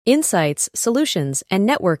Insights, solutions, and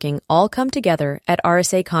networking all come together at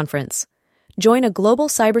RSA Conference. Join a global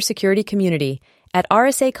cybersecurity community at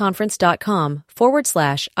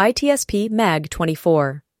rsaconference.com/ITSP Mag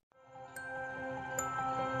 24.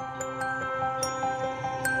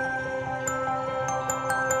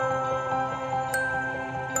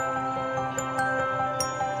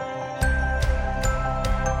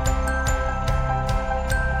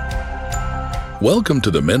 Welcome to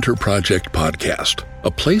the Mentor Project podcast, a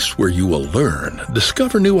place where you will learn,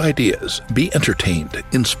 discover new ideas, be entertained,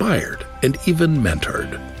 inspired, and even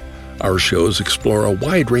mentored. Our shows explore a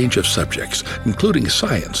wide range of subjects, including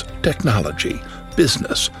science, technology,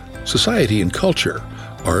 business, society and culture,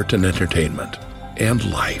 art and entertainment, and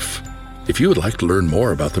life. If you would like to learn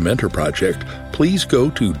more about the Mentor Project, please go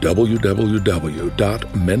to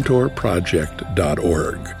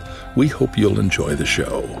www.mentorproject.org. We hope you'll enjoy the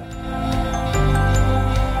show.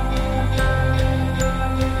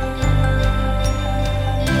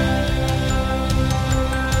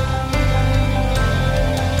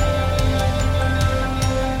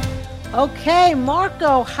 Okay,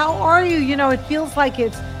 Marco, how are you? You know, it feels like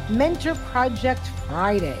it's Mentor Project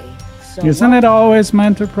Friday. So isn't it always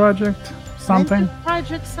Mentor Project something? Mentor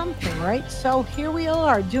Project something, right? So here we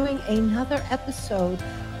are doing another episode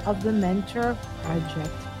of the Mentor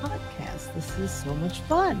Project podcast. This is so much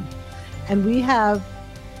fun. And we have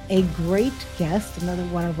a great guest, another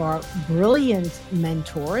one of our brilliant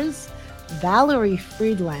mentors, Valerie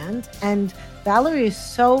Fridland. And Valerie is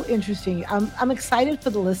so interesting. I'm excited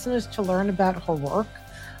for the listeners to learn about her work.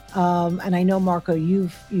 And I know, Marco,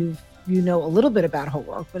 you know a little bit about her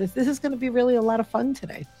work, but this is going to be really a lot of fun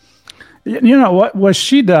today. You know what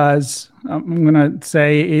she does, I'm going to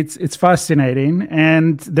say it's fascinating.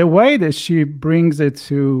 And the way that she brings it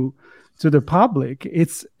to the public,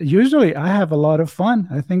 it's usually I have a lot of fun.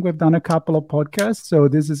 I think we've done a couple of podcasts, so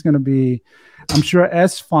this is going to be, I'm sure,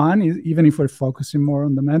 as fun, even if we're focusing more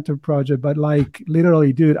on the Mentor Project. But like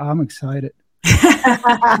literally, dude, I'm excited.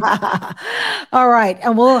 All right.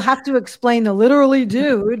 And we'll have to explain the literally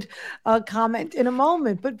dude comment in a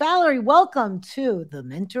moment. But Valerie, welcome to the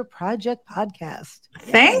Mentor Project podcast.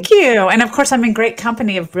 Thank you. And of course, I'm in great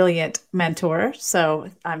company of brilliant mentors. So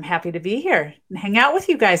I'm happy to be here and hang out with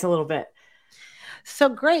you guys a little bit. So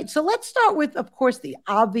great. So let's start with, of course, the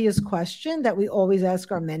obvious question that we always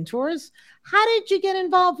ask our mentors. How did you get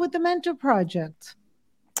involved with the Mentor Project?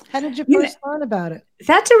 How did you first learn about it?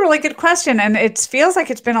 That's a really good question. And it feels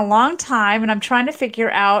like it's been a long time. And I'm trying to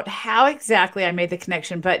figure out how exactly I made the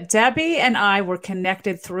connection. But Debbie and I were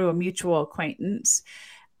connected through a mutual acquaintance.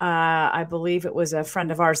 I believe it was a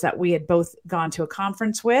friend of ours that we had both gone to a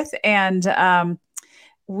conference with. And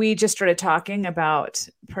we just started talking about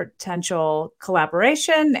potential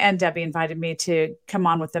collaboration, and Debbie invited me to come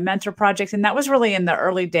on with the Mentor Project. And that was really in the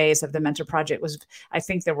early days of the Mentor Project. I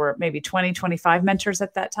think there were maybe 20, 25 mentors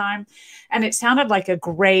at that time. And it sounded like a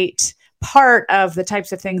great part of the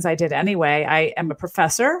types of things I did anyway. I am a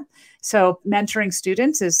professor, so mentoring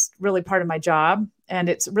students is really part of my job. And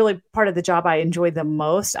it's really part of the job I enjoy the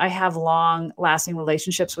most. I have long-lasting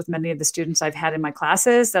relationships with many of the students I've had in my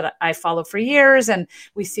classes that I follow for years, and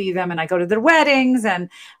we see them and I go to their weddings, and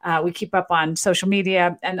we keep up on social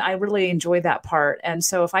media, and I really enjoy that part. And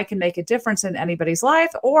so if I can make a difference in anybody's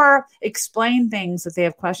life or explain things that they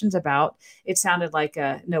have questions about, it sounded like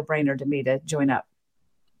a no-brainer to me to join up.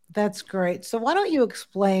 That's great. So why don't you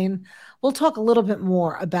explain, we'll talk a little bit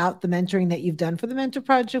more about the mentoring that you've done for the Mentor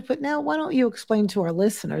Project, but now why don't you explain to our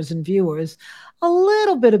listeners and viewers a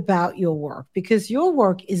little bit about your work, because your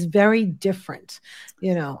work is very different,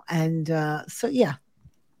 and so, yeah.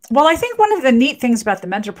 Well, I think one of the neat things about the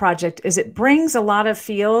Mentor Project is it brings a lot of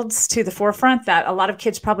fields to the forefront that a lot of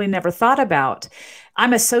kids probably never thought about.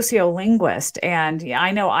 I'm a sociolinguist, and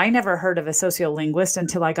I know I never heard of a sociolinguist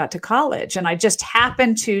until I got to college. And I just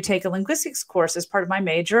happened to take a linguistics course as part of my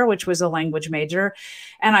major, which was a language major.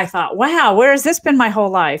 And I thought, wow, where has this been my whole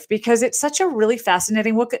life? Because it's such a really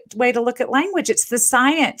fascinating way to look at language. It's the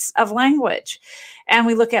science of language. And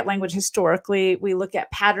we look at language historically. We look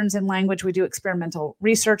at patterns in language. We do experimental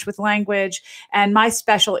research with language. And my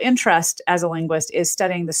special interest as a linguist is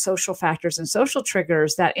studying the social factors and social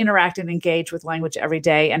triggers that interact and engage with language every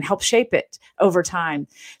day and help shape it over time.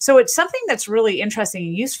 So it's something that's really interesting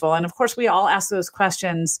and useful. And of course, we all ask those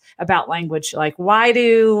questions about language, like, why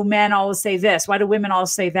do men always say this? Why do women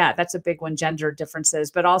always say that? That's a big one, gender differences,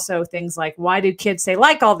 but also things like, why do kids say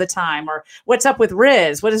like all the time? Or what's up with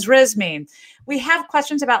Riz? What does Riz mean? We have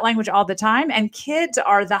questions about language all the time, and kids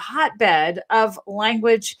are the hotbed of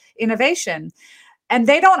language innovation. And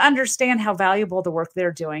they don't understand how valuable the work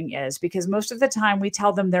they're doing is, because most of the time we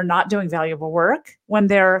tell them they're not doing valuable work when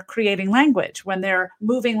they're creating language, when they're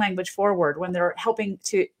moving language forward, when they're helping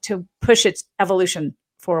to push its evolution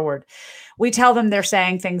forward. We tell them they're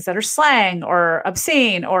saying things that are slang or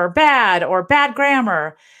obscene or bad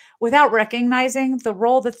grammar, without recognizing the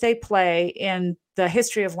role that they play in the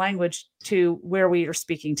history of language to where we are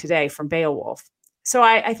speaking today from Beowulf. So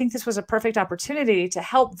I think this was a perfect opportunity to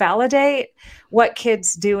help validate what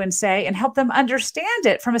kids do and say and help them understand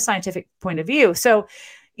it from a scientific point of view. So,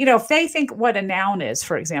 if they think what a noun is,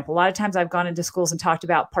 for example, a lot of times I've gone into schools and talked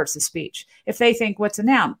about parts of speech. If they think what's a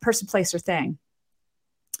noun, person, place, or thing.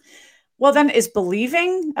 Well, then is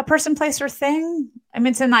believing a person, place, or thing? I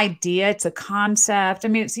mean, it's an idea, it's a concept. I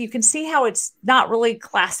mean, you can see how it's not really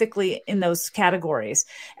classically in those categories.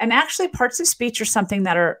 And actually parts of speech are something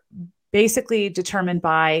that are basically determined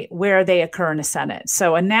by where they occur in a sentence.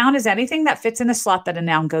 So a noun is anything that fits in the slot that a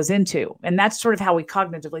noun goes into. And that's sort of how we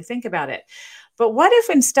cognitively think about it. But what if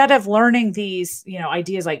instead of learning these,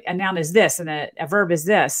 ideas like a noun is this and a verb is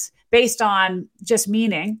this, based on just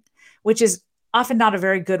meaning, which is often not a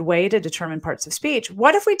very good way to determine parts of speech,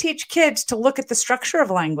 what if we teach kids to look at the structure of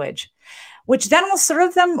language, which then will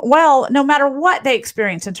serve them well no matter what they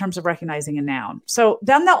experience in terms of recognizing a noun. So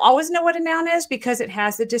then they'll always know what a noun is because it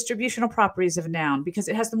has the distributional properties of a noun, because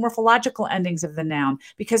it has the morphological endings of the noun,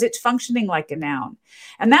 because it's functioning like a noun.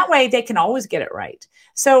 And that way they can always get it right.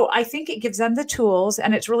 So I think it gives them the tools,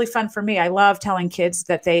 and it's really fun for me. I love telling kids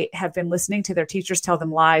that they have been listening to their teachers tell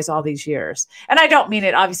them lies all these years. And I don't mean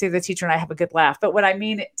it, obviously the teacher and I have a good laugh, but what I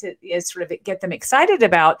mean is sort of get them excited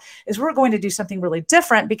about is we're going to do something really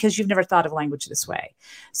different because you've never thought of language this way.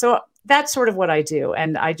 So that's sort of what I do.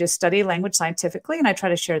 And I just study language scientifically, and I try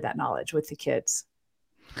to share that knowledge with the kids.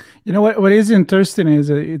 What is interesting is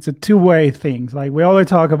it's a two-way thing. Like we always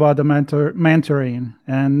talk about the mentoring,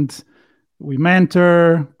 and we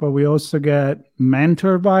mentor, but we also get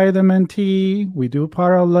mentored by the mentee. We do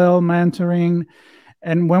parallel mentoring.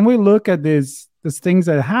 And when we look at these things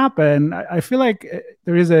that happen, I feel like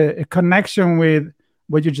there is a connection with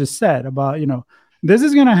what you just said about, this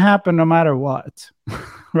is going to happen no matter what,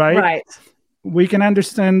 right? Right. We can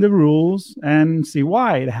understand the rules and see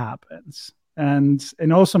why it happens. And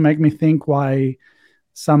also make me think why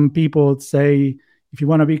some people say, if you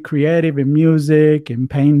want to be creative in music, in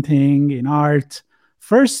painting, in art,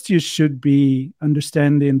 first you should be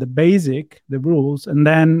understanding the rules. And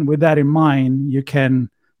then with that in mind, you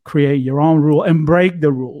can create your own rule and break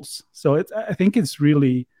the rules. So I think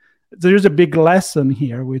there's a big lesson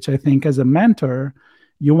here, which I think as a mentor,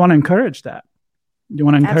 you want to encourage that. You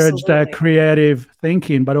want to encourage Absolutely. that creative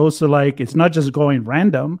thinking, but also it's not just going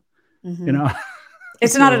random,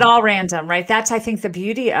 It's not at all random, right? That's, I think, the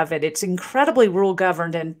beauty of it. It's incredibly rule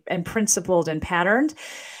governed and principled and patterned.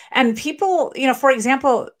 And people, for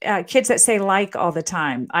example, kids that say like all the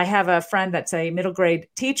time. I have a friend that's a middle grade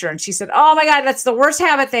teacher, and she said, "Oh my God, that's the worst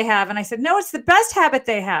habit they have." And I said, "No, it's the best habit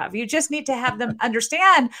they have. You just need to have them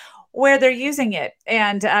understand where they're using it."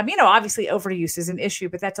 And, obviously overuse is an issue,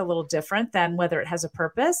 but that's a little different than whether it has a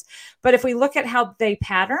purpose. But if we look at how they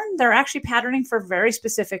pattern, they're actually patterning for very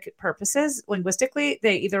specific purposes. Linguistically,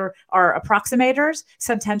 they either are approximators,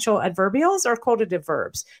 sentential adverbials, or quotative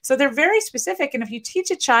verbs. So they're very specific. And if you teach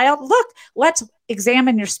a child, look, let's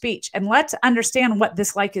examine your speech and let's understand what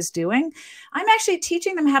this like is doing, I'm actually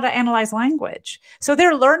teaching them how to analyze language. So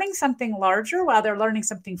they're learning something larger while they're learning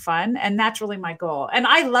something fun. And that's really my goal. And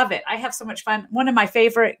I love it. I have so much fun. One of my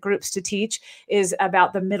favorite groups to teach is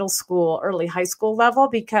about the middle school, early high school level,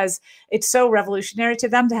 because it's so revolutionary to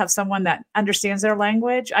them to have someone that understands their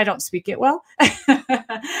language. I don't speak it well,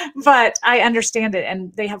 but I understand it.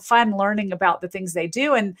 And they have fun learning about the things they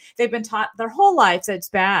do. And they've been taught their whole life that it's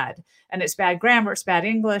bad. And it's bad grammar, it's bad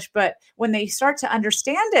English. But when they start to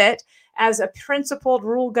understand it as a principled,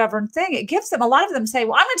 rule-governed thing, it gives them, a lot of them say,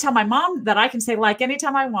 well, I'm going to tell my mom that I can say like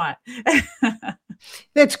anytime I want.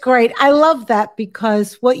 That's great. I love that,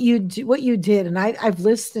 because what you did, and I've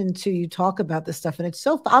listened to you talk about this stuff, and it's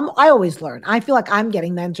so fun. I always learn. I feel like I'm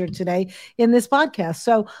getting mentored today in this podcast.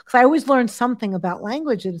 So, because I always learn something about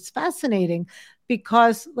language, and it's fascinating.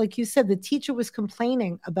 Because, like you said, the teacher was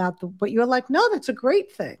complaining about but you're like, no, that's a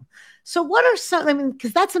great thing. So what are some,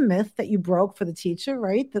 because that's a myth that you broke for the teacher,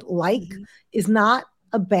 right? That is not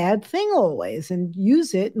a bad thing always, and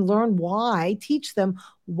use it and learn why, teach them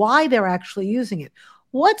why they're actually using it.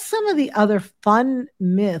 What's some of the other fun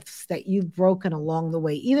myths that you've broken along the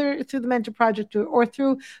way, either through the Mentor Project or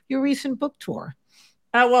through your recent book tour?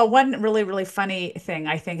 Well, one really, really funny thing,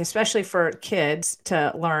 I think, especially for kids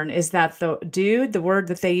to learn, is that the word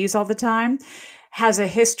that they use all the time, has a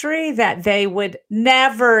history that they would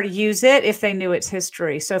never use it if they knew its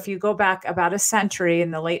history. So if you go back about a century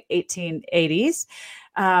in the late 1880s,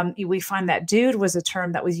 we find that dude was a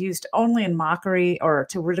term that was used only in mockery or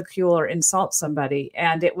to ridicule or insult somebody.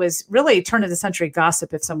 And it was really turn of the century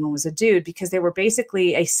gossip if someone was a dude, because they were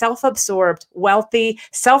basically a self-absorbed, wealthy,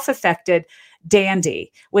 self-affected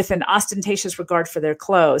dandy with an ostentatious regard for their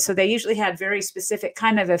clothes. So they usually had very specific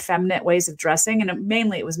kind of effeminate ways of dressing. And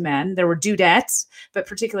mainly it was men. There were dudettes, but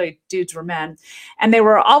particularly dudes were men. And they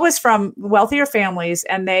were always from wealthier families,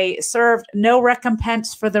 and they served no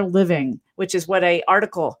recompense for their living, which is what an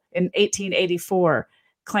article in 1884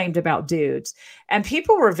 claimed about dudes. And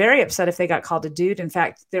people were very upset if they got called a dude. In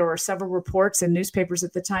fact, there were several reports in newspapers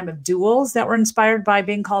at the time of duels that were inspired by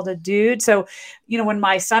being called a dude. So, when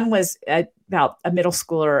my son was about a middle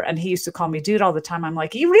schooler and he used to call me dude all the time, I'm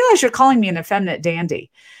like, you realize you're calling me an effeminate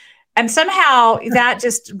dandy. And somehow that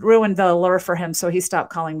just ruined the allure for him. So he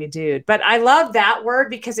stopped calling me dude. But I love that word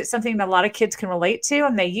because it's something that a lot of kids can relate to,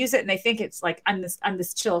 and they use it and they think it's like, I'm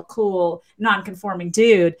this chill, cool, non-conforming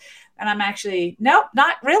dude. And I'm actually, nope,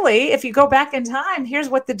 not really. If you go back in time, here's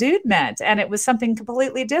what the dude meant. And it was something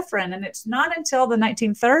completely different. And it's not until the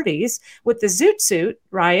 1930s with the Zoot Suit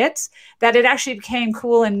riots that it actually became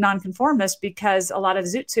cool and nonconformist, because a lot of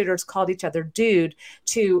Zoot Suiters called each other dude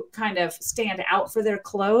to kind of stand out for their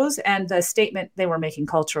clothes and the statement they were making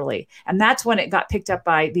culturally. And that's when it got picked up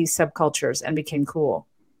by these subcultures and became cool.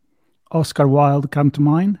 Oscar Wilde come to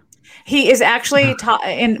mind? He is actually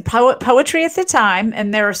in poetry at the time,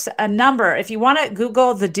 and there's a number. If you want to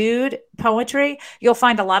Google the dude poetry, you'll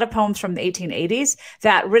find a lot of poems from the 1880s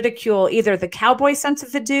that ridicule either the cowboy sense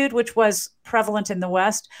of the dude, which was prevalent in the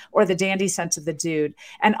West, or the dandy sense of the dude.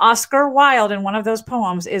 And Oscar Wilde, in one of those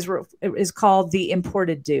poems, is called the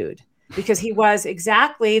imported dude, because he was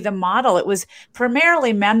exactly the model. It was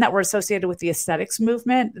primarily men that were associated with the aesthetics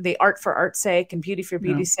movement, the art for art's sake and beauty for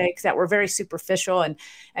beauty's sake, that were very superficial and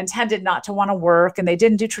tended not to want to work, and they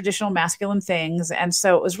didn't do traditional masculine things. And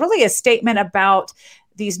so it was really a statement about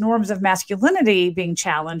these norms of masculinity being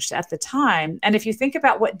challenged at the time. And if you think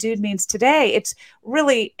about what dude means today, it's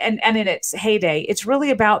really, and in its heyday, it's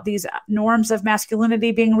really about these norms of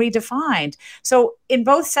masculinity being redefined. So in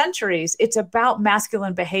both centuries, it's about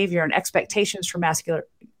masculine behavior and expectations for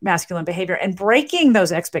masculine behavior and breaking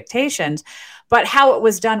those expectations. But how it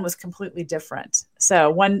was done was completely different.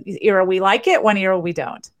 So one era we like it, one era we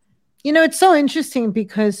don't. It's so interesting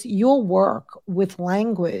because your work with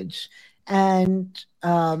language and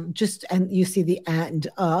and you see the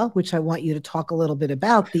which I want you to talk a little bit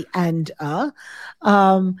about. The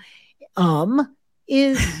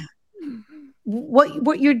is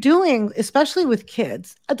what you're doing, especially with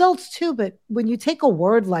kids, adults too. But when you take a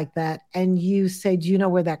word like that and you say, do you know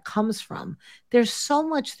where that comes from? There's so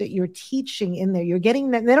much that you're teaching in there. You're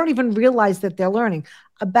getting that. They don't even realize that they're learning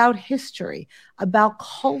about history, about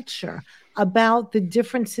culture, about the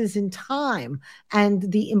differences in time and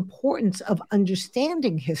the importance of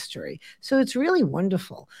understanding history. So it's really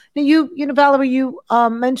wonderful. Now, Valerie, you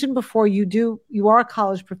mentioned before you are a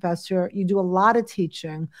college professor. You do a lot of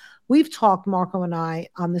teaching. We've talked, Marco and I,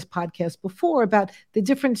 on this podcast before about the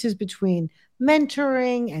differences between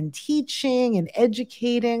mentoring and teaching and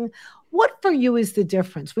educating. What for you is the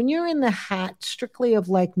difference when you're in the hat strictly of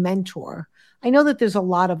like mentor? I know that there's a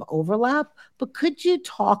lot of overlap, but could you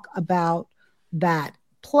talk about that?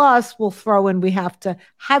 Plus, we'll throw in, we have to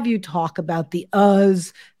have you talk about the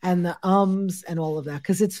uhs and the ums and all of that,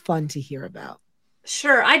 because it's fun to hear about.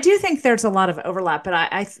 Sure. I do think there's a lot of overlap, but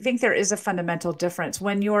I think there is a fundamental difference.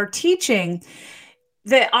 When you're teaching,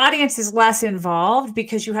 the audience is less involved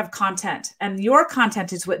because you have content, and your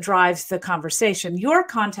content is what drives the conversation. Your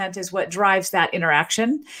content is what drives that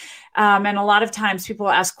interaction. And a lot of times people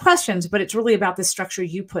ask questions, but it's really about the structure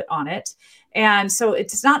you put on it. And so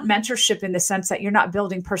it's not mentorship in the sense that you're not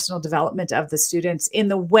building personal development of the students in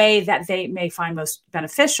the way that they may find most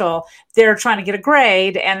beneficial. They're trying to get a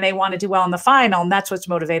grade and they want to do well in the final. And that's what's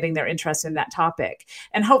motivating their interest in that topic.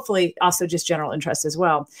 And hopefully also just general interest as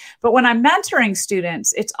well. But when I'm mentoring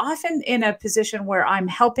students, it's often in a position where I'm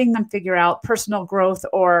helping them figure out personal growth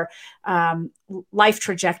or life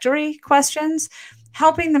trajectory questions,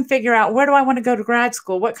 helping them figure out, where do I want to go to grad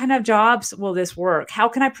school? What kind of jobs will this work? How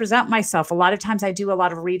can I present myself? A lot of times I do a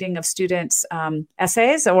lot of reading of students'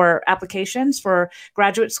 essays or applications for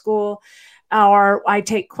graduate school, or I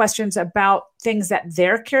take questions about things that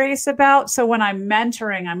they're curious about. So when I'm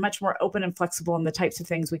mentoring, I'm much more open and flexible in the types of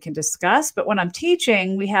things we can discuss. But when I'm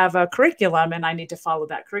teaching, we have a curriculum and I need to follow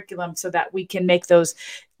that curriculum so that we can make those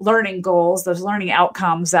learning goals, those learning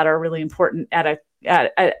outcomes that are really important at a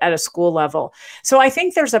at a school level. So I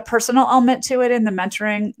think there's a personal element to it in the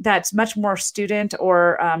mentoring that's much more student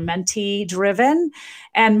or mentee driven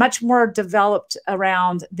and much more developed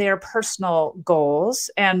around their personal goals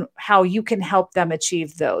and how you can help them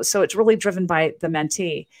achieve those. So it's really driven by the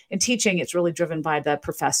mentee. In teaching, it's really driven by the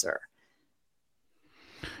professor.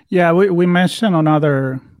 Yeah, we mentioned on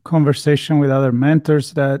other conversation with other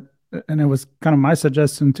mentors that, and it was kind of my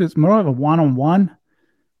suggestion too, it's more of a one-on-one,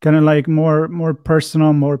 kind of like more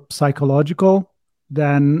personal, more psychological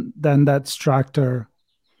than that structure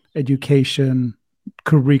education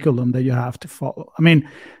curriculum that you have to follow. I mean,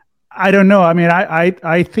 I don't know. I mean,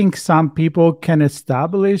 I think some people can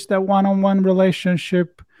establish that one-on-one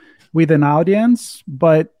relationship with an audience,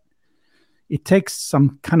 but it takes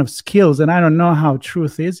some kind of skills, and I don't know how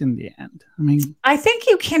truth is in the end. I mean, I think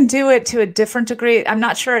you can do it to a different degree. I'm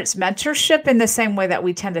not sure it's mentorship in the same way that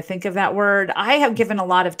we tend to think of that word. I have given a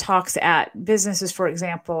lot of talks at businesses, for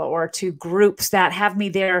example, or to groups that have me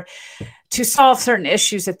there to solve certain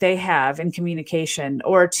issues that they have in communication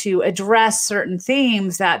or to address certain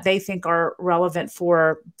themes that they think are relevant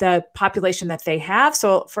for the population that they have.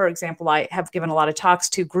 So, for example, I have given a lot of talks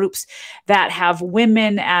to groups that have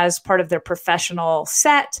women as part of their professional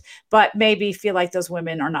set, but maybe feel like those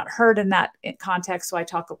women are not heard in that context. So I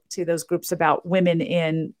talk to those groups about women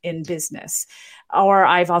in business. Or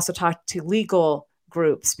I've also talked to legal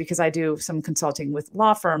groups because I do some consulting with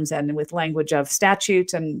law firms and with language of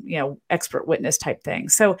statutes and, expert witness type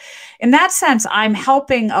things. So in that sense, I'm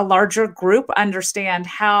helping a larger group understand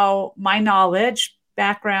how my knowledge,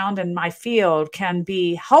 background, and my field can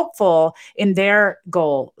be helpful in their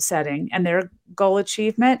goal setting and their goal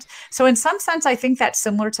achievement. So in some sense, I think that's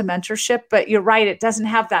similar to mentorship, but you're right. It doesn't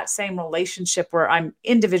have that same relationship where I'm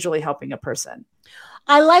individually helping a person.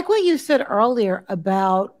 I like what you said earlier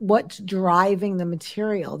about what's driving the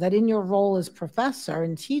material, that in your role as professor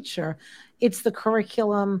and teacher, it's the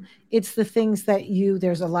curriculum, it's the things that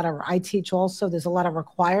I teach also, there's a lot of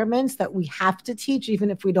requirements that we have to teach, even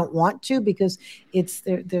if we don't want to, because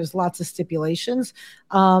there's lots of stipulations.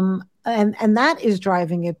 And that is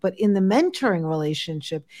driving it. But in the mentoring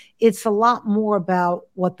relationship, it's a lot more about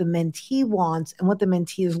what the mentee wants and what the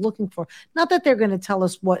mentee is looking for. Not that they're going to tell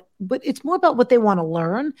us but it's more about what they want to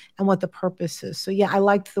learn and what the purpose is. So yeah, I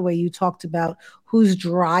liked the way you talked about who's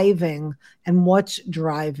driving and what's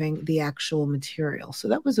driving the actual material. So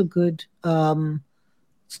that was a good,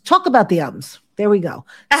 talk about the ums. There we go.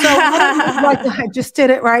 So I just did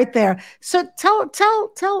it right there. So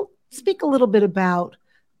speak a little bit about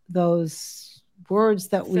those words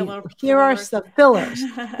that we hear ourselves, fillers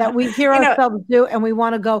that we hear ourselves do, and we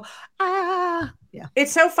want to go, yeah.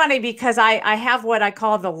 It's so funny because I have what I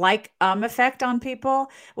call the effect on people,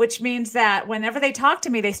 which means that whenever they talk to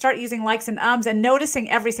me, they start using likes and ums and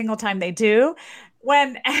noticing every single time they do.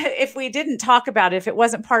 If we didn't talk about it, if it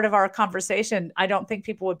wasn't part of our conversation, I don't think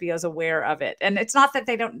people would be as aware of it. And it's not that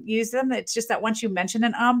they don't use them. It's just that once you mention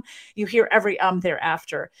an you hear every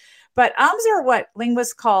thereafter. But ums are what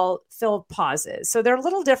linguists call filled pauses. So they're a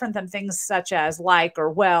little different than things such as like or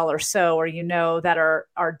well or so or that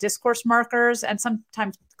are discourse markers and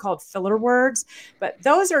sometimes called filler words. But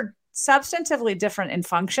those are substantively different in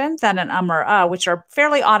function than an or which are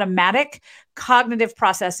fairly automatic cognitive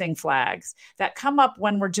processing flags that come up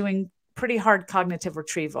when we're doing pretty hard cognitive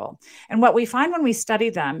retrieval. And what we find when we study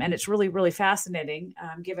them, and it's really, really fascinating,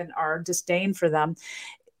 given our disdain for them,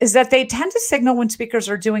 is that they tend to signal when speakers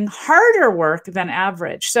are doing harder work than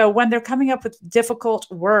average. So when they're coming up with difficult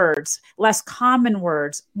words, less common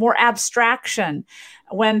words, more abstraction,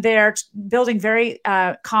 when they're building very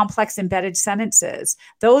complex embedded sentences,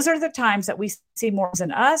 those are the times that we see more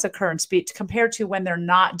than us occur in speech compared to when they're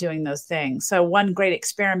not doing those things. So one great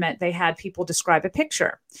experiment, they had people describe a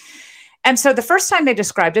picture. And so the first time they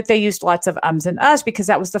described it, they used lots of ums and uhs because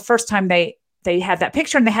that was the first time they had that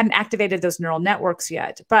picture and they hadn't activated those neural networks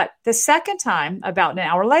yet. But the second time, about an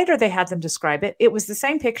hour later, they had them describe it. It was the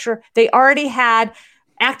same picture. They already had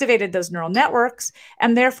activated those neural networks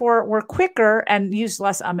and therefore were quicker and used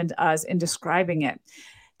less and uhs in describing it.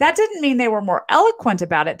 That didn't mean they were more eloquent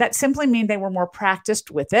about it. That simply means they were more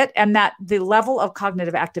practiced with it and that the level of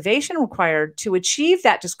cognitive activation required to achieve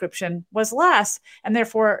that description was less. And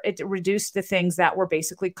therefore, it reduced the things that were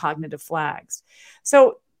basically cognitive flags.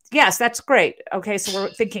 So yes, that's great. Okay, so we're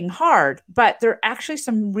thinking hard, but there are actually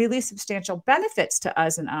some really substantial benefits to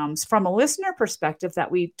uhs and ums from a listener perspective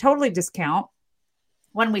that we totally discount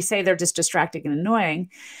when we say they're just distracting and annoying.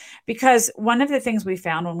 Because one of the things we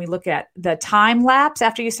found when we look at the time lapse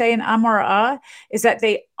after you say an or a is that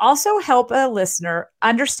they also help a listener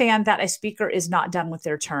understand that a speaker is not done with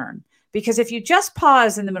their turn. Because if you just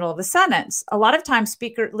pause in the middle of a sentence, a lot of times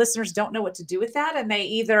listeners don't know what to do with that. And they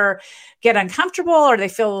either get uncomfortable or they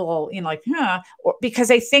feel a little, like, or because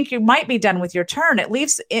they think you might be done with your turn. It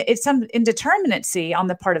leaves it's some indeterminacy on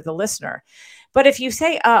the part of the listener. But if you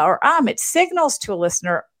say or it signals to a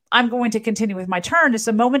listener, I'm going to continue with my turn. It's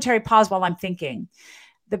a momentary pause while I'm thinking.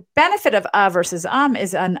 The benefit of versus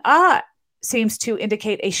is an seems to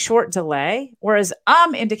indicate a short delay, whereas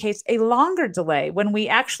indicates a longer delay. When we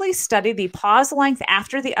actually study the pause length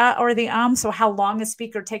after the or the so how long a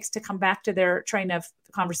speaker takes to come back to their train of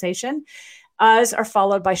conversation, are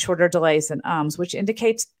followed by shorter delays than which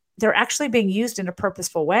indicates they're actually being used in a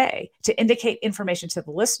purposeful way to indicate information to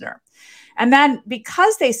the listener. And then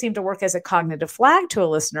because they seem to work as a cognitive flag to a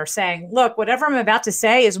listener saying, look, whatever I'm about to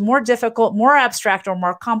say is more difficult, more abstract, or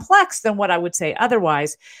more complex than what I would say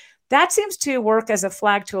otherwise, that seems to work as a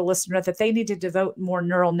flag to a listener that they need to devote more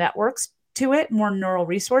neural networks to it, more neural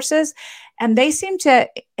resources. And they seem to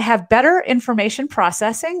have better information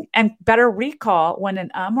processing and better recall when an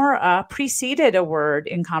or a preceded a word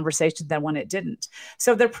in conversation than when it didn't.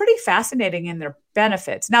 So they're pretty fascinating in their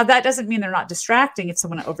benefits. Now, that doesn't mean they're not distracting if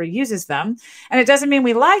someone overuses them. And it doesn't mean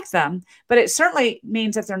we like them, but it certainly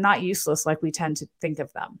means that they're not useless like we tend to think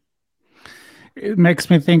of them. It makes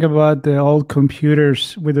me think about the old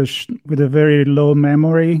computers with a very low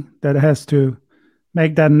memory that has to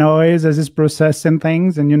make that noise as it's processing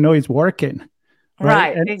things, and it's working.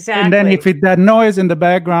 Right, exactly. And then if that noise in the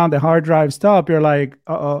background, the hard drive stop, you're like,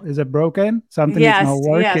 uh-oh, is it broken? Something is not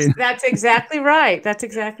working. Yes, that's exactly right. That's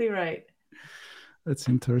exactly right. That's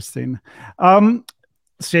interesting.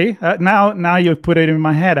 See, now you've put it in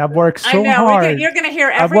my head. I've worked so hard. You're going to hear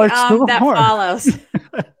every that follows.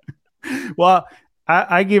 Well,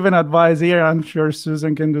 I give an advice here. I'm sure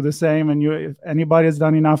Susan can do the same. And if anybody has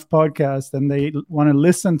done enough podcasts and they want to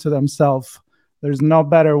listen to themselves, there's no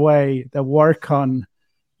better way to work on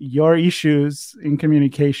your issues in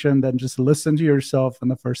communication than just listen to yourself in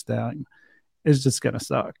the first time. It's just going to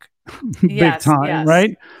suck big time,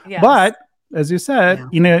 right? Yes. But as you said,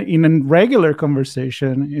 in a regular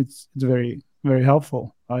conversation, it's very, very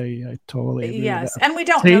helpful. I totally agree with that. And we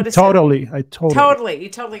don't notice totally. You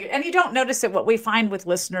totally, and you don't notice it. What we find with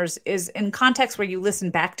listeners is in context where you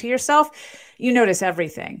listen back to yourself, you notice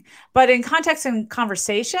everything. But in context and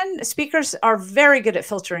conversation, speakers are very good at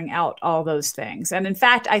filtering out all those things. And in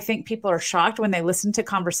fact, I think people are shocked when they listen to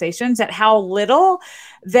conversations at how little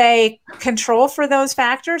they control for those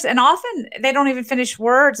factors. And often they don't even finish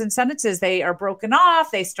words and sentences. They are broken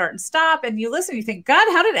off. They start and stop. And you listen, you think, God,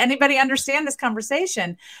 how did anybody understand this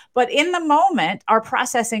conversation? But in the moment, our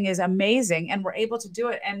processing is amazing, and we're able to do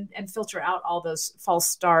it and filter out all those false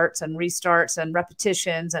starts and restarts and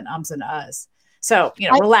repetitions and ums and uhs. So,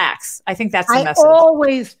 relax. I think that's the message. I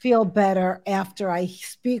always feel better after I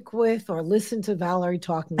speak with or listen to Valerie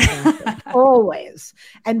talking about it. Always.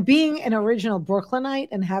 And being an original Brooklynite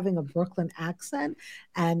and having a Brooklyn accent,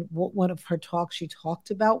 and one of her talks she talked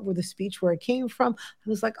about with the speech where it came from, I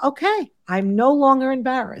was like, okay, I'm no longer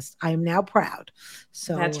embarrassed. I am now proud.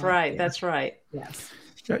 So that's right. That's right. Yes.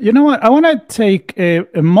 You know what? I want to take a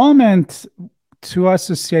moment to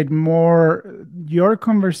associate more your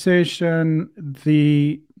conversation,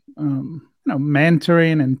 the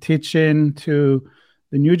mentoring and teaching to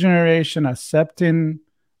the new generation, accepting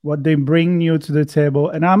what they bring new to the table.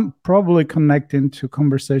 And I'm probably connecting to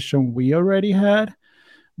conversation we already had,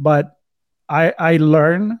 but I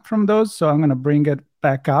learn from those. So I'm going to bring it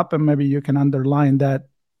back up, and maybe you can underline that,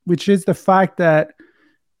 which is the fact that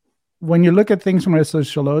when you look at things from a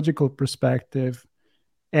sociological perspective,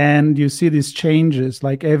 and you see these changes,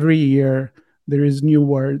 like every year there is new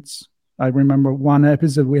words. I remember one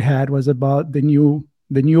episode we had was about the new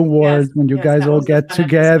words when you guys all get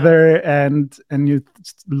together and you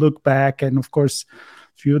look back. And of course,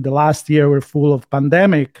 the last year were full of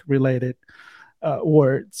pandemic related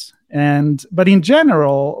words. But in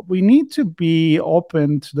general, we need to be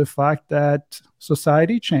open to the fact that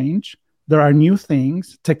society change. There are new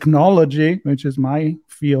things, technology, which is my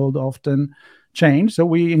field, often change. So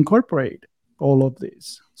we incorporate all of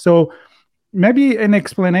these. So maybe an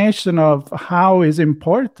explanation of how is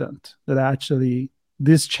important that actually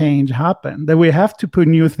this change happened, that we have to put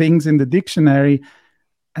new things in the dictionary,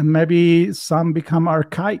 and maybe some become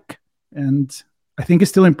archaic. And I think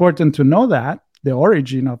it's still important to know that, the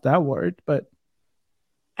origin of that word, but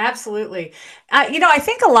Absolutely. I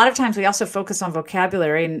think a lot of times we also focus on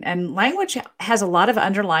vocabulary, and language has a lot of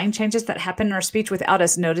underlying changes that happen in our speech without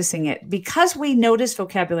us noticing it. Because we notice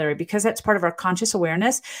vocabulary, because that's part of our conscious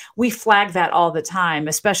awareness, we flag that all the time,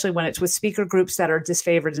 especially when it's with speaker groups that are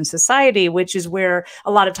disfavored in society, which is where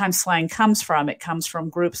a lot of times slang comes from. It comes from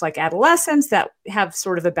groups like adolescents that have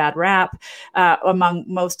sort of a bad rap among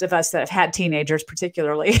most of us that have had teenagers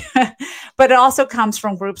particularly. But it also comes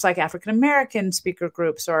from groups like African American speaker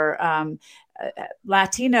groups or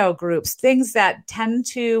Latino groups, things that tend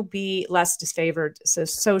to be less disfavored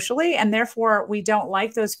socially. And therefore, we don't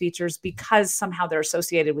like those features because somehow they're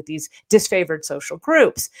associated with these disfavored social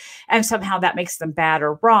groups. And somehow that makes them bad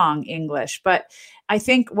or wrong English. But I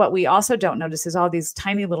think what we also don't notice is all these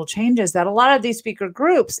tiny little changes that a lot of these speaker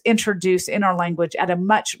groups introduce in our language at a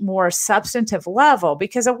much more substantive level,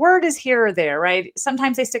 because a word is here or there, right?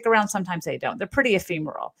 Sometimes they stick around, sometimes they don't. They're pretty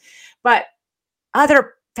ephemeral. But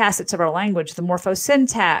other facets of our language, the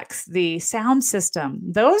morphosyntax, the sound system,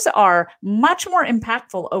 those are much more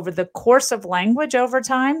impactful over the course of language over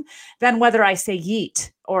time than whether I say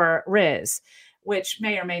yeet or riz, which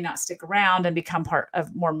may or may not stick around and become part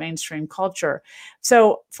of more mainstream culture.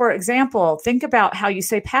 So, for example, think about how you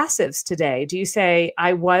say passives today. Do you say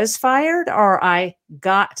I was fired or I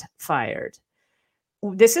got fired?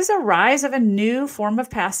 This is a rise of a new form of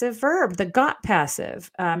passive verb, the got passive.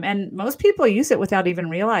 And most people use it without even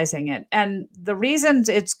realizing it. And the reason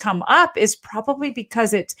it's come up is probably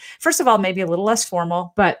because it's, first of all, maybe a little less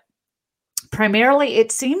formal, but primarily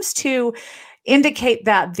it seems to indicate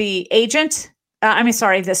that the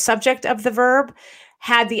the subject of the verb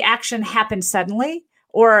had the action happen suddenly,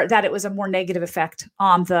 or that it was a more negative effect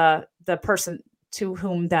on the person to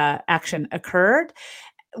whom the action occurred,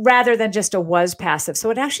 rather than just a was passive. So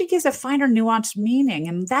it actually gives a finer nuanced meaning.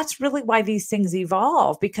 And that's really why these things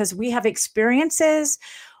evolve, because we have experiences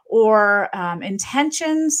or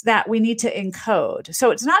intentions that we need to encode.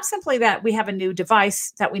 So it's not simply that we have a new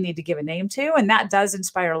device that we need to give a name to, and that does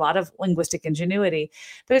inspire a lot of linguistic ingenuity,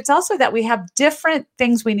 but it's also that we have different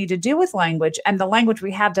things we need to do with language, and the language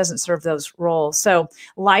we have doesn't serve those roles. So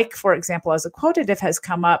like, for example, as a quotative has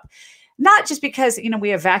come up, not just because, we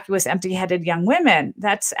have vacuous, empty-headed young women.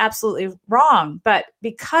 That's absolutely wrong. But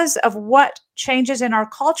because of what changes in our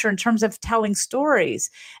culture in terms of telling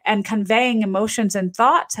stories and conveying emotions and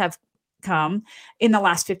thoughts have come in the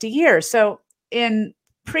last 50 years. So in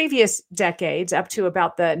previous decades, up to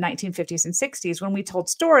about the 1950s and 60s, when we told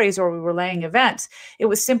stories or we were relaying events, it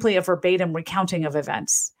was simply a verbatim recounting of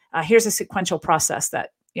events. Here's a sequential process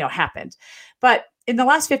that happened. But in the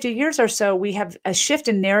last 50 years or so, we have a shift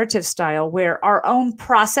in narrative style where our own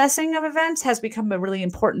processing of events has become a really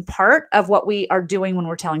important part of what we are doing when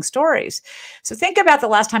we're telling stories. So think about the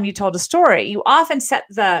last time you told a story. You often set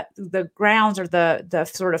the grounds or the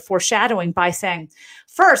sort of foreshadowing by saying,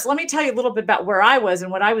 first, let me tell you a little bit about where I was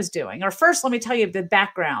and what I was doing. Or first, let me tell you the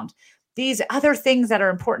background. These other things that are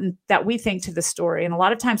important that we think to the story. And a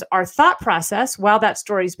lot of times our thought process while that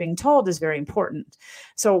story is being told is very important.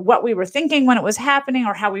 So what we were thinking when it was happening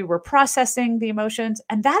or how we were processing the emotions.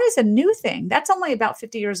 And that is a new thing. That's only about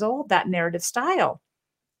 50 years old, that narrative style.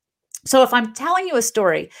 So if I'm telling you a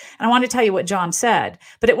story and I want to tell you what John said,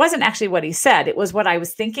 but it wasn't actually what he said, it was what I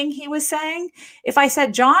was thinking he was saying. If I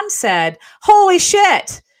said, John said, holy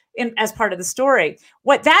shit, as part of the story,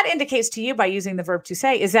 what that indicates to you by using the verb to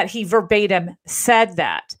say is that he verbatim said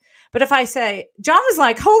that. But if I say, John was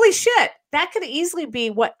like, holy shit, that could easily be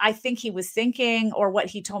what I think he was thinking or what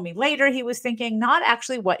he told me later he was thinking, not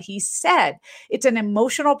actually what he said. It's an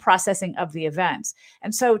emotional processing of the events.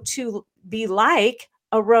 And so to be like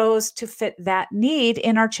arose to fit that need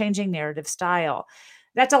in our changing narrative style.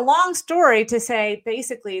 That's a long story to say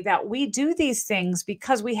basically that we do these things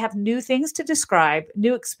because we have new things to describe,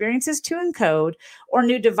 new experiences to encode, or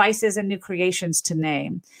new devices and new creations to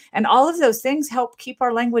name. And all of those things help keep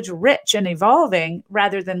our language rich and evolving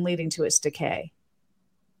rather than leading to its decay.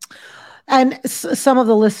 And some of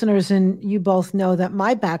the listeners and you both know that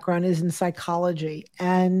my background is in psychology,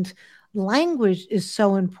 and language is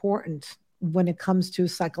so important when it comes to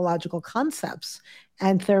psychological concepts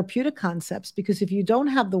and therapeutic concepts, because if you don't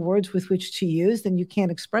have the words with which to use, then you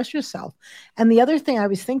can't express yourself. And the other thing I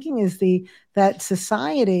was thinking is that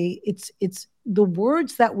society, it's the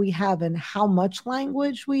words that we have and how much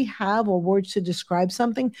language we have or words to describe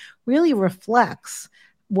something really reflects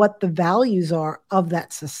what the values are of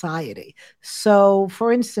that society. So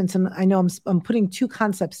for instance, and I know I'm putting two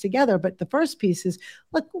concepts together, but the first piece is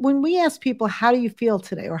Look, when we ask people, how do you feel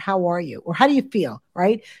today? Or how are you? Or how do you feel?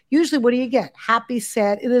 Right? Usually, what do you get? Happy,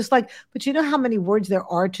 sad. It is like, but you know how many words there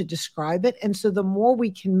are to describe it? And so the more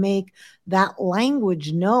we can make that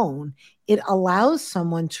language known, it allows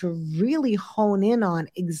someone to really hone in on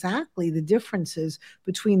exactly the differences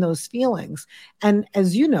between those feelings. And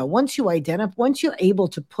as you know, once you're able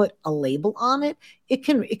to put a label on it, it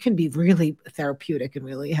can be really therapeutic and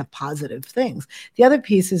really have positive things. The other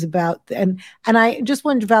piece is about, and I just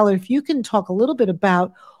wondered, Valerie, if you can talk a little bit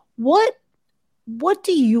about what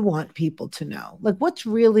do you want people to know? Like, what's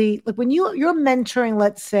really, like, when you're mentoring,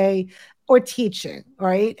 let's say, or teaching,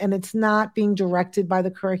 right? And it's not being directed by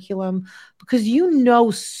the curriculum, because you know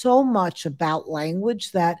so much about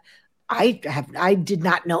language that I did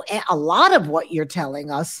not know a lot of what you're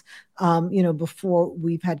telling us, before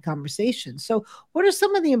we've had conversations. So what are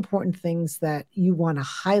some of the important things that you want to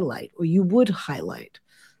highlight, or you would highlight,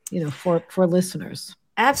 for listeners?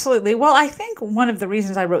 Absolutely. Well, I think one of the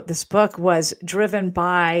reasons I wrote this book was driven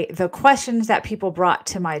by the questions that people brought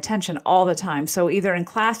to my attention all the time. So either in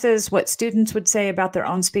classes, what students would say about their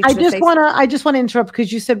own speech. I just want to interrupt,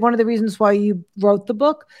 because you said one of the reasons why you wrote the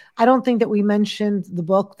book. I don't think that we mentioned the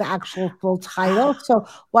book, the actual full title. So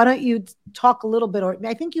why don't you talk a little bit, or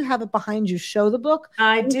I think you have it behind you. Show the book.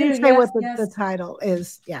 I do. You can say what the title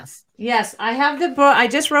is. Yes. Yes, I have the book. I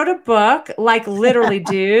just wrote a book, like literally,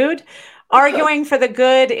 dude. Arguing for the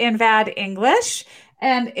good in bad English.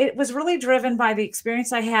 And it was really driven by the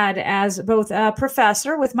experience I had as both a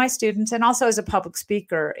professor with my students and also as a public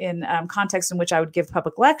speaker in contexts in which I would give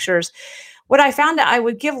public lectures. What I found, I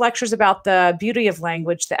would give lectures about the beauty of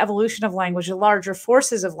language, the evolution of language, the larger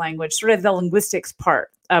forces of language, sort of the linguistics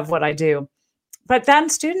part of what I do. But then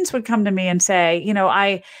students would come to me and say,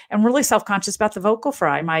 I am really self-conscious about the vocal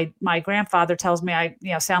fry. My grandfather tells me I,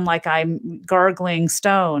 sound like I'm gargling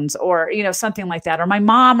stones, or, something like that. Or my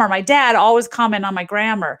mom or my dad always comment on my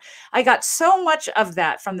grammar. I got so much of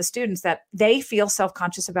that from the students that they feel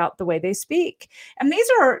self-conscious about the way they speak. And these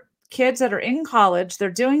are kids that are in college. They're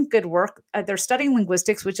doing good work. They're studying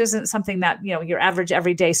linguistics, which isn't something that, your average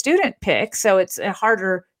everyday student picks. So it's a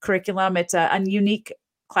harder curriculum. It's a unique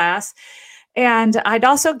class. And I'd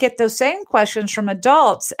also get those same questions from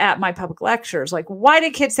adults at my public lectures. Like, why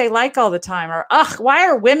do kids say like all the time? Or, why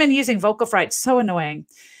are women using vocal fry? It's so annoying.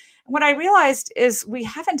 And what I realized is we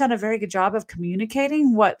haven't done a very good job of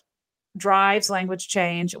communicating what drives language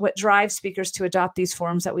change, what drives speakers to adopt these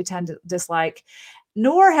forms that we tend to dislike,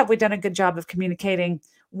 nor have we done a good job of communicating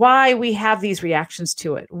why we have these reactions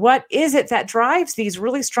to it. What is it that drives these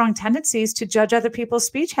really strong tendencies to judge other people's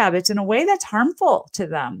speech habits in a way that's harmful to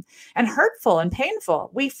them and hurtful and painful?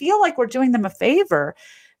 We feel like we're doing them a favor,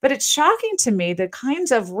 but it's shocking to me the kinds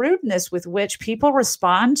of rudeness with which people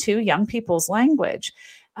respond to young people's language,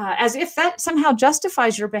 as if that somehow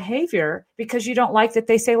justifies your behavior because you don't like that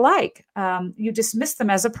they say like. You dismiss them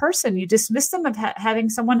as a person. You dismiss them of having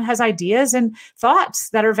someone who has ideas and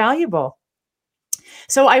thoughts that are valuable.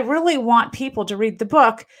 So I really want people to read the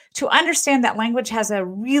book to understand that language has a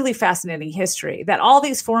really fascinating history, that all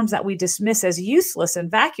these forms that we dismiss as useless and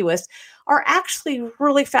vacuous are actually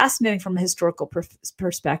really fascinating from a historical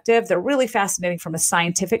perspective. They're really fascinating from a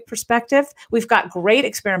scientific perspective. We've got great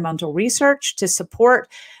experimental research to support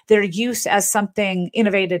their use as something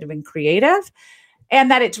innovative and creative, and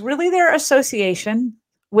that it's really their association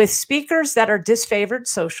with speakers that are disfavored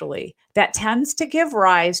socially that tends to give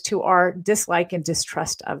rise to our dislike and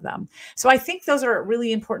distrust of them. So I think those are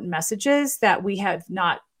really important messages that we have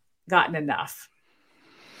not gotten enough.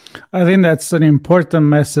 I think that's an important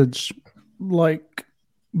message, like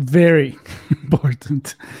very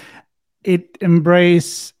important. I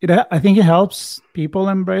think it helps people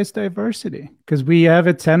embrace diversity, because we have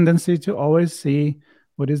a tendency to always see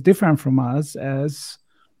what is different from us as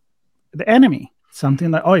the enemy.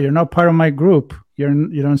 Something like, oh, you're not part of my group. You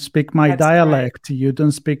don't speak my dialect. Right. You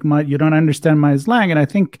don't understand my slang. And I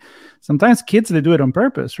think sometimes kids, they do it on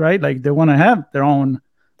purpose, right? Like they want to have their own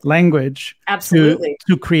language. Absolutely.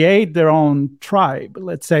 To create their own tribe,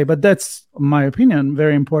 let's say. But that's, in my opinion,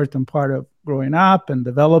 very important part of growing up and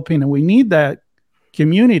developing. And we need that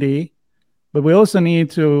community, but we also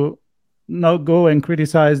need to not go and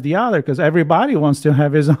criticize the other, because everybody wants to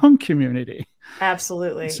have his own community.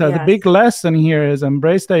 Absolutely. So yes. The big lesson here is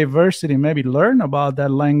embrace diversity, maybe learn about that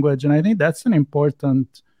language. And I think that's an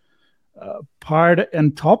important part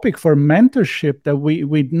and topic for mentorship that we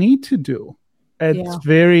need to do. It's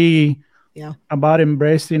very about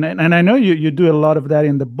embracing it. And I know you do a lot of that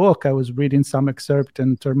in the book. I was reading some excerpt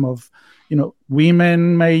in terms of,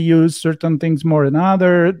 women may use certain things more than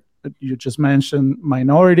others. You just mentioned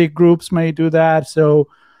minority groups may do that. So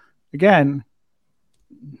again,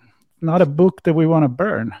 not a book that we want to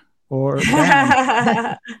burn or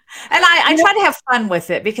ban. And I try to have fun with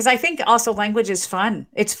it because I think also language is fun.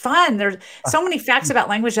 It's fun. There's so many facts about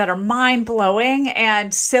language that are mind blowing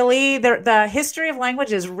and silly. The history of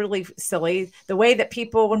language is really silly. The way that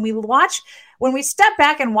people, when we step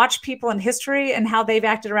back and watch people in history and how they've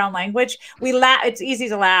acted around language, it's easy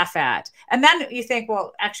to laugh at. And then you think,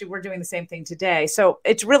 well, actually, we're doing the same thing today. So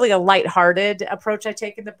it's really a lighthearted approach I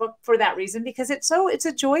take in the book for that reason, because it's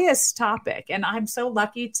a joyous topic. And I'm so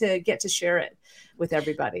lucky to get to share it with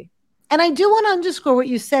everybody. And I do want to underscore what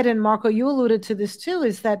you said, and Marco, you alluded to this too,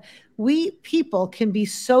 is that we people can be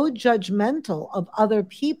so judgmental of other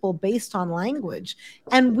people based on language.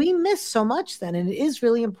 And we miss so much then. And it is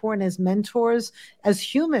really important as mentors, as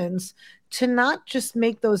humans, to not just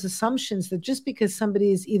make those assumptions that just because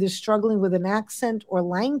somebody is either struggling with an accent or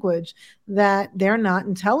language, that they're not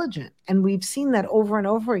intelligent. And we've seen that over and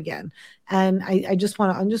over again. And I just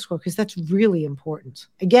want to underscore, because that's really important.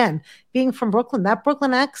 Again, being from Brooklyn, that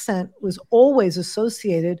Brooklyn accent was always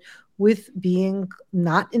associated with being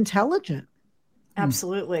not intelligent.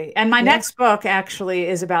 Absolutely. And my next book actually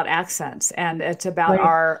is about accents, and it's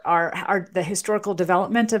about the historical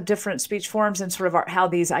development of different speech forms and sort of how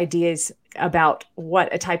these ideas about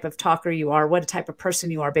what a type of talker you are, what a type of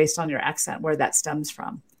person you are based on your accent, where that stems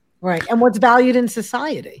from. Right. And what's valued in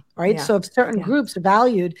society, right? Yeah. So if certain groups are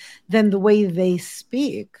valued, then the way they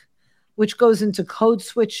speak, which goes into code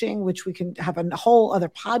switching, which we can have a whole other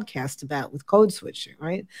podcast about with code switching,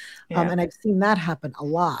 right? Yeah. And I've seen that happen a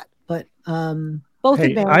lot. But both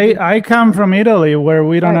I come from Italy, where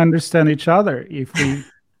we don't understand each other if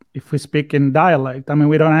we speak in dialect. I mean,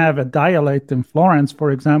 we don't have a dialect in Florence,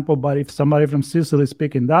 for example, but if somebody from Sicily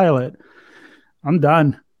speaks in dialect, I'm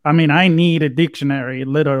done. I mean, I need a dictionary,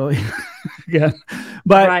 literally. Again.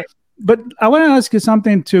 But I want to ask you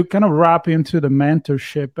something to kind of wrap into the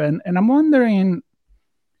mentorship. And I'm wondering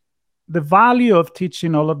the value of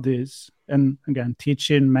teaching all of this, and again,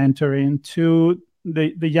 teaching, mentoring to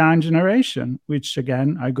the young generation, which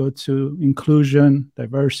again, I go to inclusion,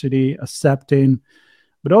 diversity, accepting,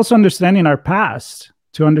 but also understanding our past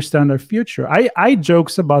to understand our future. I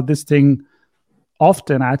jokes about this thing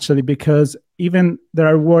often, actually, because even there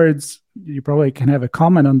are words, you probably can have a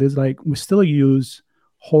comment on this, like we still use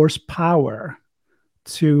horsepower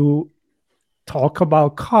to talk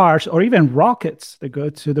about cars or even rockets that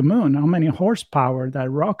go to the moon, how many horsepower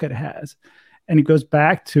that rocket has. And it goes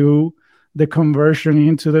back to the conversion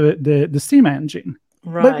into the steam engine.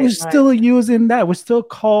 Right, but we're still using that. We still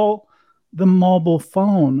call the mobile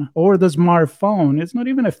phone or the smartphone. It's not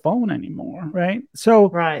even a phone anymore, right? So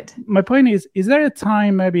my point is there a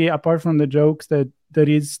time, maybe apart from the jokes, that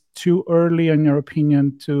is too early, in your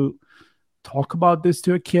opinion, to talk about this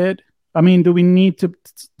to a kid? I mean, do we need to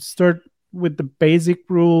start with the basic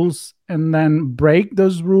rules and then break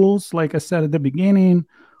those rules, like I said at the beginning?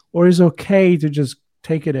 Or is it okay to just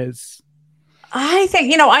take it as... I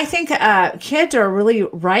think kids are really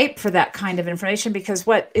ripe for that kind of information, because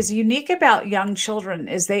what is unique about young children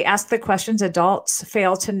is they ask the questions adults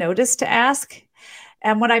fail to notice to ask.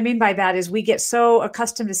 And what I mean by that is we get so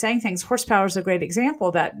accustomed to saying things. Horsepower is a great example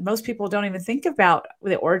that most people don't even think about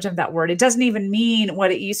the origin of that word. It doesn't even mean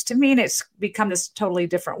what it used to mean. It's become this totally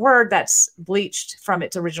different word that's bleached from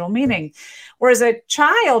its original meaning. Whereas a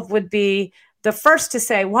child would be the first to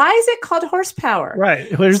say, why is it called horsepower?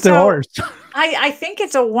 Right. Where's the horse? I think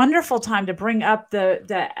it's a wonderful time to bring up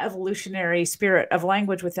the evolutionary spirit of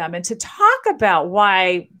language with them and to talk about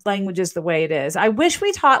why language is the way it is. I wish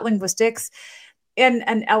we taught linguistics in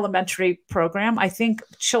an elementary program. I think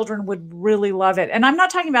children would really love it. And I'm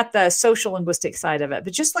not talking about the social linguistic side of it,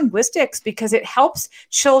 but just linguistics, because it helps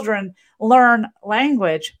children learn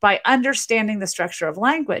language by understanding the structure of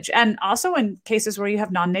language. And also in cases where you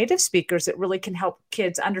have non-native speakers, it really can help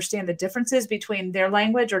kids understand the differences between their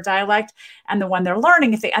language or dialect and the one they're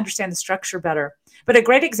learning if they understand the structure better. But a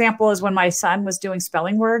great example is when my son was doing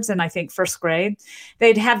spelling words in, I think, first grade,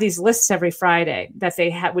 they'd have these lists every Friday that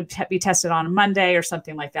they would be tested on Monday or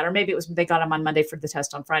something like that. Or maybe it was they got them on Monday for the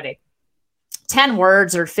test on Friday. 10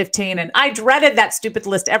 words or 15. And I dreaded that stupid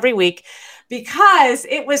list every week because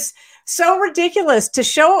it was so ridiculous to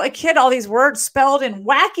show a kid all these words spelled in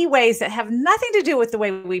wacky ways that have nothing to do with the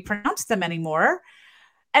way we pronounce them anymore,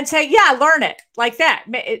 and say, yeah, learn it like that.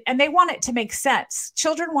 And they want it to make sense.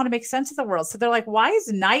 Children want to make sense of the world. So they're like, why is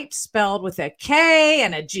night spelled with a K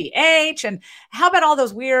and a GH? And how about all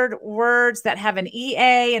those weird words that have an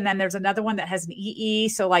EA? And then there's another one that has an EE.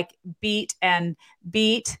 So like beat and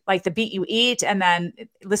beat, like the beat you eat, and then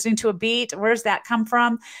listening to a beat. Where's that come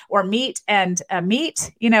from? Or meat and meat,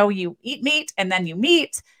 you eat meat and then you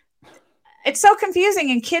meet. it's so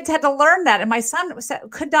confusing, and kids had to learn that. And my son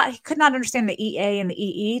could not understand the EA and the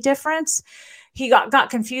EE difference. He got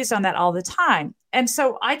confused on that all the time. And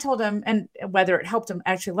so I told him, and whether it helped him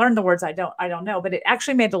actually learn the words, I don't know, but it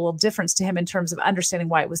actually made a little difference to him in terms of understanding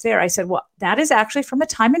why it was there. I said, well, that is actually from a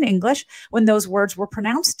time in English when those words were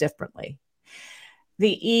pronounced differently.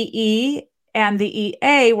 The EE and the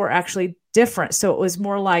EA were actually different. So it was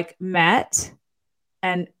more like met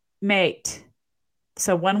and mate.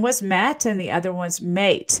 So one was met and the other was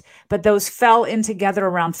mate, but those fell in together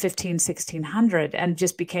around 1600 and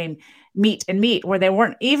just became meet and meet, where they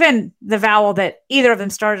weren't even the vowel that either of them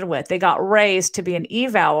started with. They got raised to be an E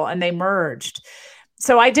vowel and they merged.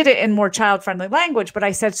 So I did it in more child-friendly language, but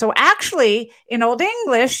I said, so actually in Old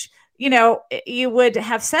English, you would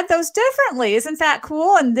have said those differently. Isn't that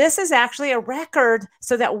cool? And this is actually a record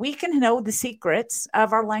so that we can know the secrets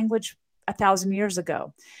of our language 1,000 years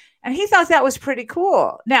ago. And he thought that was pretty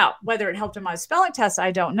cool. Now, whether it helped him on his spelling test,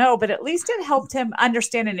 I don't know, but at least it helped him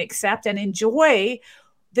understand and accept and enjoy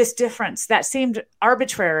this difference that seemed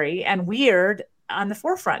arbitrary and weird on the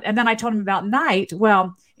forefront. And then I told him about knight.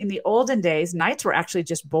 Well, in the olden days, knights were actually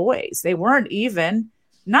just boys. They weren't even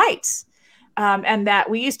knights. And that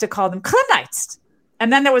we used to call them Knights.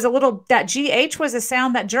 And then there was that GH was a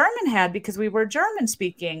sound that German had because we were a German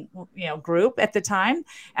speaking, group at the time.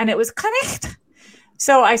 And it was Knecht.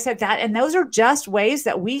 So I said that, and those are just ways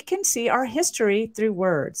that we can see our history through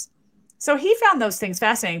words. So he found those things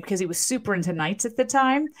fascinating because he was super into knights at the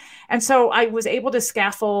time. And so I was able to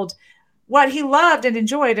scaffold what he loved and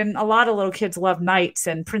enjoyed, and a lot of little kids love knights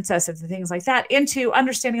and princesses and things like that, into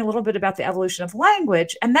understanding a little bit about the evolution of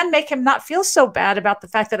language, and then make him not feel so bad about the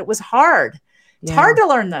fact that it was hard. It's hard to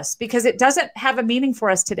learn this because it doesn't have a meaning for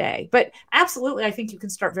us today. But absolutely, I think you can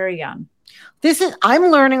start very young. I'm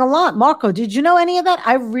learning a lot. Marco, did you know any of that?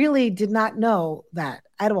 I really did not know that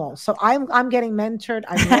at all. So I'm getting mentored.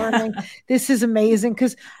 I'm learning. This is amazing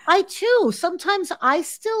because I too, sometimes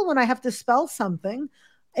when I have to spell something,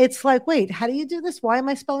 it's like, wait, how do you do this? Why am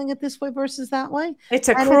I spelling it this way versus that way? It's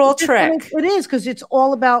a cruel trick. It is, because it's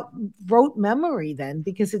all about rote memory then,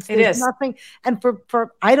 because there's nothing. And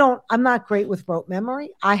I'm not great with rote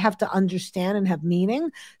memory. I have to understand and have meaning.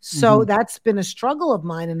 So that's been a struggle of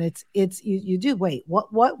mine. And you do, wait,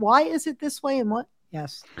 why is it this way? And what?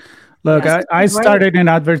 Yes. Look, yes, I started in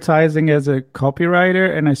advertising as a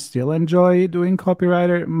copywriter, and I still enjoy doing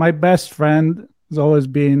copywriter. My best friend has always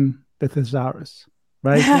been the thesaurus.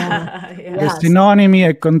 Right? Yes. The synonymi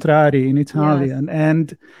e contrari in Italian. Yes.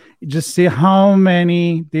 And just see how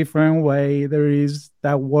many different ways there is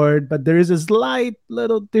that word, but there is a slight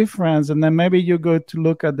little difference. And then maybe you go to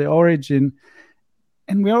look at the origin,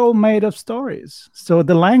 and we're all made of stories. So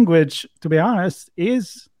the language, to be honest,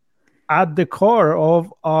 is at the core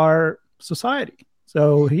of our society.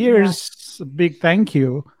 So here's a big thank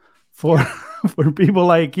you for people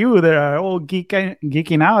like you that are all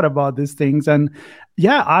geeking out about these things. And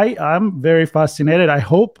I'm very fascinated. I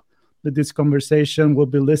hope that this conversation will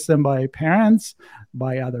be listened by parents,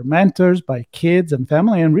 by other mentors, by kids and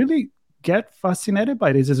family, and really get fascinated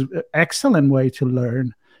by this. It's an excellent way to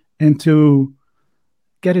learn and to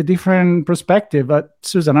get a different perspective. But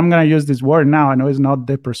Susan, I'm going to use this word now. I know it's not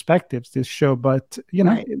the perspectives, this show, but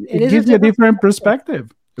it gives you a different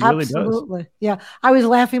perspective. It Absolutely. Really does. Yeah. I was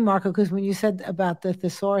laughing, Marco, because when you said about the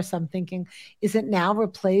thesaurus, I'm thinking, is it now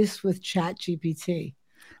replaced with ChatGPT?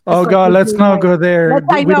 Oh, God, let's not go there.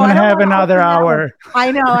 We don't have another hour.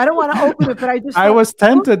 I know. I don't want to open it, but I just... I was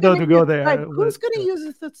tempted, though, to go there. Like, who's going to use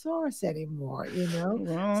a thesaurus anymore, Well,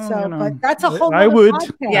 but that's a whole I would.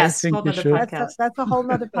 Podcast. Yes, That's a whole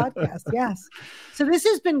nother podcast, yes. So this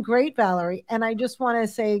has been great, Valerie. And I just want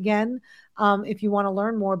to say again, if you want to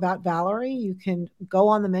learn more about Valerie, you can go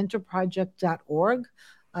on thementorproject.org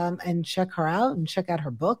and check her out and check out her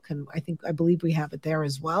book. And I believe we have it there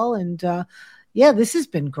as well. And this has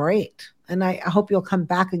been great. And I hope you'll come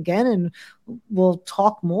back again and we'll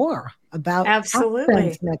talk more about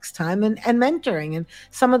absolutely next time and mentoring and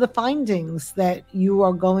some of the findings that you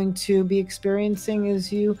are going to be experiencing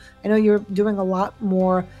I know you're doing a lot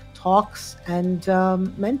more talks and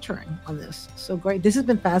mentoring on this. So great. This has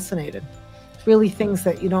been fascinating. It's really things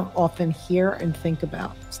that you don't often hear and think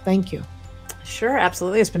about. So thank you. Sure.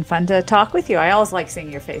 Absolutely. It's been fun to talk with you. I always like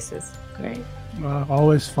seeing your faces. Great.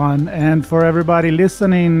 Always fun. And for everybody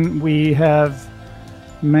listening, we have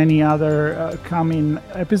many other coming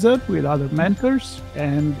episodes with other mentors.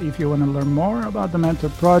 And if you want to learn more about the Mentor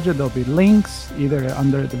Project, there'll be links either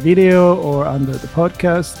under the video or under the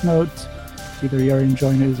podcast notes. Either you're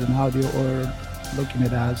enjoying it as an audio or looking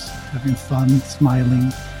at us, having fun,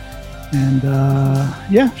 smiling. And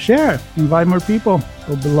share, invite more people.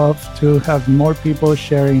 We'd love to have more people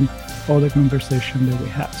sharing all the conversation that we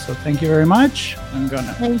have. So thank you very much. I'm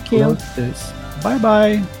gonna close this.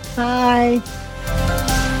 Bye-bye. Bye.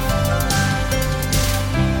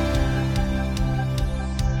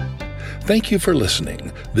 Thank you for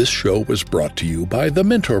listening. This show was brought to you by the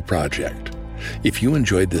Mentor Project. If you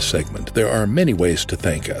enjoyed this segment, there are many ways to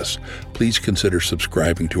thank us. Please consider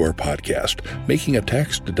subscribing to our podcast, making a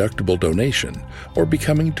tax-deductible donation, or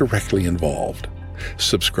becoming directly involved.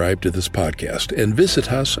 Subscribe to this podcast and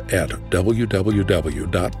visit us at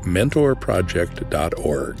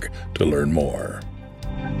www.mentorproject.org to learn more.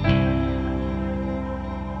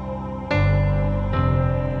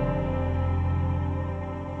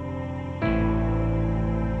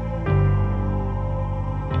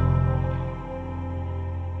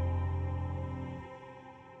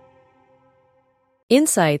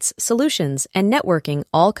 Insights, solutions, and networking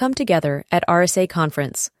all come together at RSA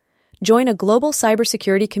Conference. Join a global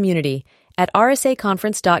cybersecurity community at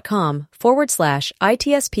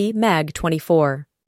rsaconference.com/ITSP Mag 24.